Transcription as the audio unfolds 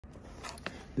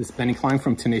This is Benny Klein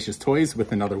from Tenacious Toys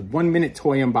with another 1-minute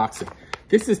toy unboxing.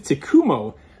 This is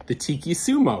Tikumo, the Tiki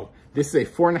Sumo. This is a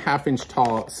 4.5 inch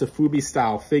tall sofubi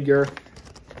style figure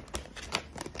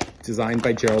designed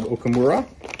by Gerald Okamura.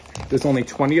 There's only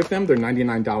 20 of them. They're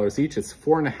 $99 each. It's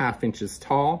 4.5 inches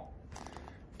tall,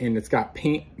 and it's got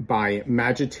paint by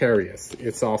Tenacious.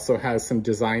 It also has some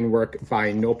design work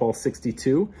by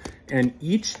Nopal62, and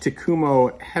each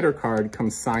Tikumo header card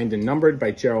comes signed and numbered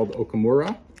by Gerald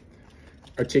Okamura,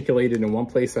 articulated in one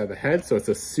place at the head. So it's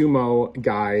a sumo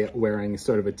guy wearing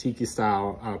sort of a tiki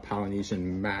style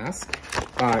Polynesian mask.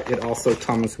 It also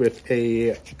comes with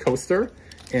a coaster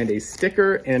and a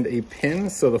sticker and a pin.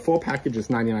 So the full package is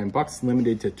 99 bucks,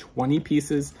 limited to 20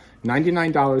 pieces,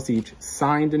 $99 each,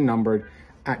 signed and numbered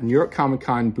at New York Comic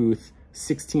Con booth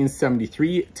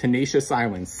 1673, Tenacious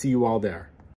Island. See you all there.